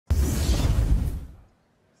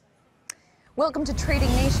Welcome to Trading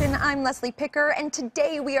Nation. I'm Leslie Picker, and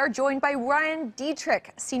today we are joined by Ryan Detrick,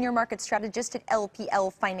 Senior Market Strategist at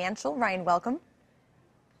LPL Financial. Ryan, welcome.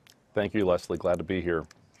 Thank you, Leslie. Glad to be here.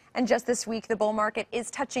 And just this week, the bull market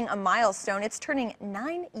is touching a milestone. It's turning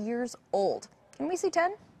 9 years old. Can we see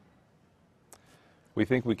 10? We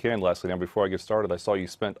think we can, Leslie. Now, before I get started, I saw you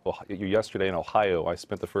spent yesterday in Ohio. I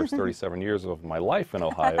spent the first 37 years of my life in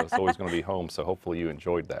Ohio. It's always going to be home, so hopefully you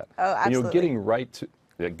enjoyed that. Oh, absolutely. And, getting right to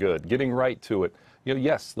Getting right to it.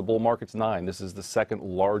 Yes, the bull market's 9. This is the second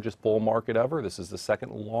largest bull market ever. This is the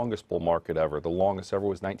second longest bull market ever. The longest ever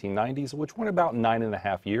was 1990s, which went about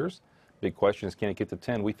 9.5 years. Big question is, can it get to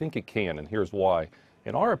 10? We think it can, and here's why.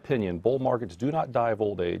 In our opinion, bull markets do not die of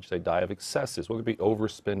old age. They die of excesses, whether it be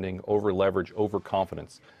overspending, over leverage,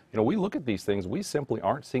 overconfidence. We look at these things, we simply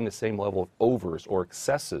aren't seeing the same level of overs or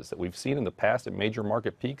excesses that we've seen in the past at major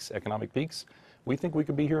market peaks, economic peaks. We think we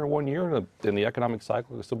could be here in 1 year, and the economic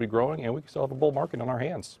cycle will still be growing, and we can still have a bull market on our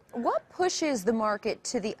hands. What pushes the market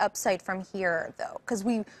to the upside from here, though? Because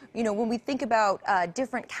when we think about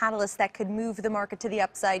different catalysts that could move the market to the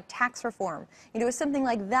upside, tax reform, is something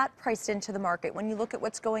like that priced into the market? When you look at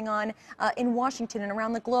what's going on in Washington and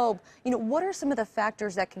around the globe, what are some of the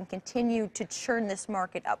factors that can continue to churn this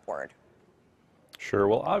market upward? Sure.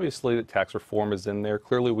 Well, obviously, the tax reform is in there.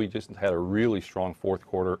 Clearly, we just had a really strong fourth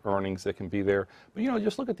quarter earnings that can be there. But,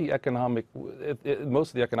 just look at the most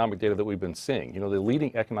of the economic data that we've been seeing. The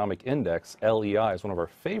leading economic index, LEI, is one of our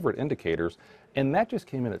favorite indicators, and that just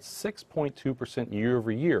came in at 6.2% year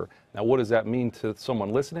over year. Now, what does that mean to someone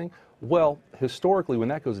listening? Well, historically, when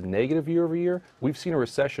that goes negative year over year, we've seen a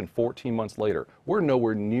recession 14 months later. We're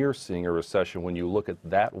nowhere near seeing a recession when you look at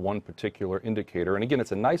that one particular indicator. And again,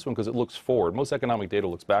 it's a nice one because it looks forward. Most economic data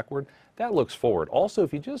looks backward. That looks forward. Also,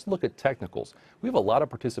 if you just look at technicals, we have a lot of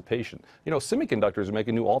participation. Semiconductors are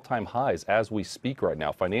making new all-time highs as we speak right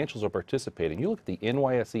now. Financials are participating. You look at the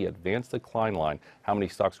NYSE advanced decline line, how many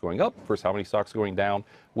stocks going up versus how many stocks going down.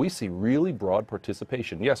 We see really broad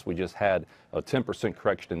participation. Yes, we just had a 10%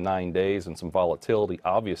 correction in 9 days and some volatility.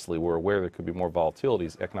 Obviously, we're aware there could be more volatility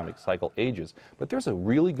as economic cycle ages. But there's a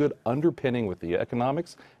really good underpinning with the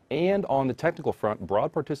economics. And on the technical front,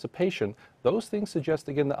 broad participation, those things suggest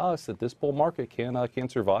again to us that this bull market can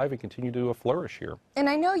survive and continue to flourish here. And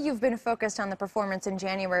I know you've been focused on the performance in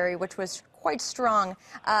January, which was quite strong,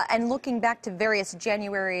 and looking back to various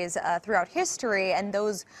Januaries throughout history, and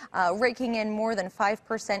those raking in more than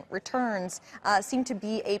 5% returns seem to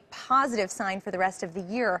be a positive sign for the rest of the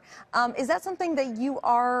year. Is that something that you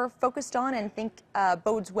are focused on and think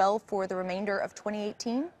bodes well for the remainder of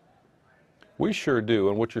 2018? We sure do,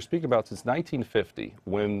 and what you're speaking about since 1950,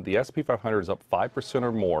 when the S&P 500 is up 5%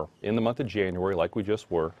 or more in the month of January, like we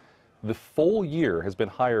just were, the full year has been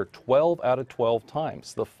higher 12 out of 12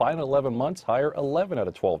 times. The final 11 months higher 11 out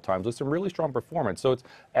of 12 times with some really strong performance. So it's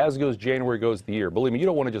as goes January goes the year. Believe me, you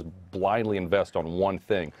don't want to just blindly invest on one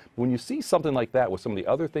thing. When you see something like that with some of the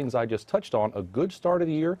other things I just touched on, a good start of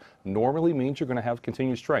the year normally means you're going to have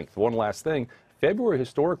continued strength. One last thing. February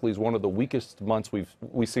historically is one of the weakest months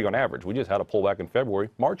we see on average. We just had a pullback in February.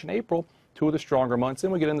 March and April, two of the stronger months. Then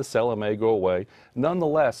we get into sell and may go away.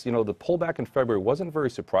 Nonetheless, the pullback in February wasn't very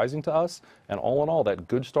surprising to us. And all in all, that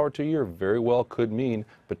good start to a year very well could mean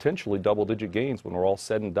potentially double-digit gains when we're all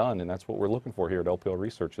said and done. And that's what we're looking for here at LPL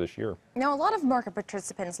Research this year. Now, a lot of market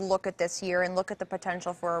participants look at this year and look at the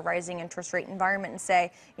potential for a rising interest rate environment and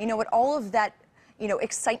say, all of that,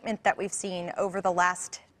 excitement that we've seen over the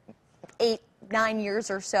last 8-9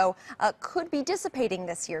 years or so could be dissipating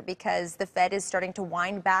this year because the Fed is starting to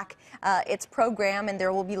wind back its program and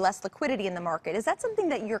there will be less liquidity in the market. Is that something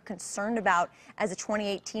that you're concerned about as a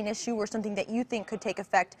 2018 issue, or something that you think could take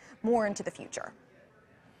effect more into the future?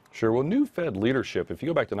 Sure. Well, new Fed leadership, if you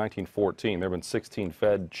go back to 1914, there have been 16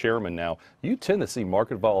 Fed chairmen now. You tend to see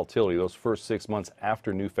market volatility those first 6 months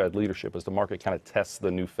after new Fed leadership as the market kind of tests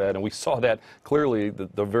the new Fed. And we saw that clearly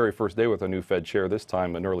the very first day with a new Fed chair this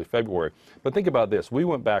time in early February. But think about this. We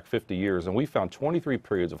went back 50 years and we found 23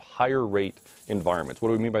 periods of higher rate environments. What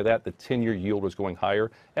do we mean by that? The 10-year yield was going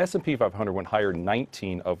higher. S&P 500 went higher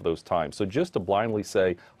 19 of those times. So just to blindly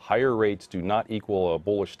say higher rates do not equal a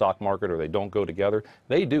bullish stock market or they don't go together,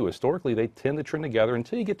 they do. Historically, they tend to trend together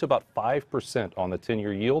until you get to about 5% on the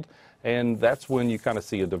 10-year yield. And that's when you kind of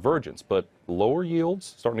see a divergence. But lower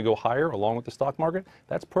yields starting to go higher along with the stock market,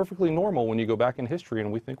 that's perfectly normal when you go back in history,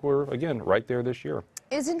 and we think we're, again, right there this year.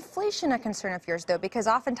 Is inflation a concern of yours, though? Because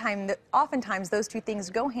oftentimes those two things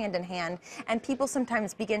go hand in hand, and people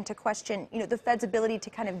sometimes begin to question, the Fed's ability to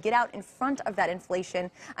kind of get out in front of that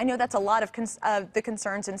inflation. I know that's a lot of the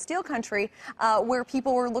concerns in steel country, where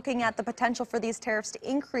people were looking at the potential for these tariffs to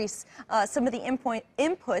increase some of the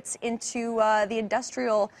inputs into the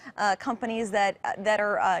industrial companies that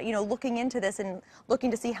are, looking into this and looking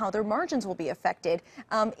to see how their margins will be affected.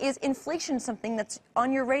 Is inflation something that's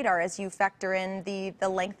on your radar as you factor in the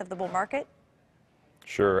length of the bull market?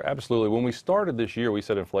 Sure, absolutely. When we started this year, we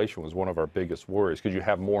said inflation was one of our biggest worries because you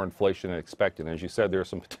have more inflation than expected. And as you said, there are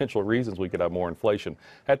some potential reasons we could have more inflation.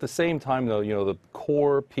 At the same time, though, the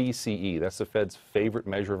core PCE, that's the Fed's favorite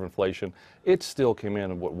measure of inflation, it still came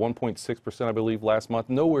in at, 1.6%, I believe, last month,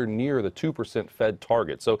 nowhere near the 2% Fed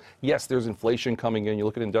target. So, yes, there's inflation coming in. You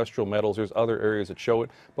look at industrial metals, there's other areas that show it,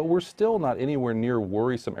 but we're still not anywhere near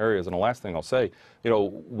worrisome areas. And the last thing I'll say,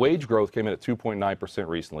 wage growth came in at 2.9%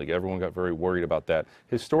 recently. Everyone got very worried about that.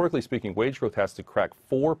 Historically speaking, wage growth has to crack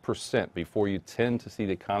 4% before you tend to see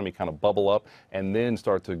the economy kind of bubble up and then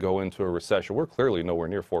start to go into a recession. We're clearly nowhere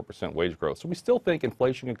near 4% wage growth. So we still think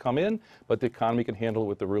inflation can come in, but the economy can handle it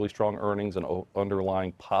with the really strong earnings and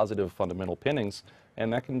underlying positive fundamental pinnings.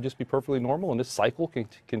 And that can just be perfectly normal. And this cycle can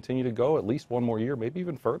continue to go at least one more year, maybe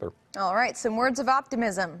even further. All right, some words of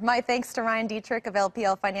optimism. My thanks to Ryan Detrick of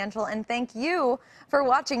LPL Financial, and thank you for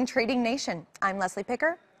watching Trading Nation. I'm Leslie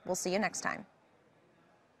Picker. We'll see you next time.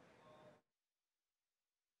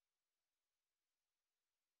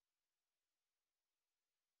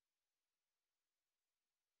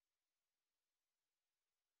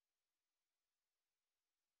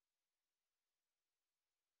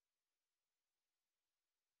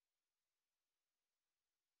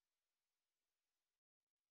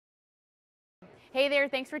 Hey there,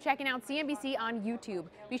 thanks for checking out CNBC on YouTube.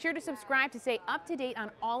 Be sure to subscribe to stay up to date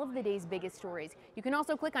on all of the day's biggest stories. You can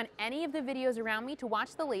also click on any of the videos around me to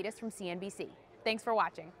watch the latest from CNBC. Thanks for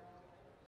watching.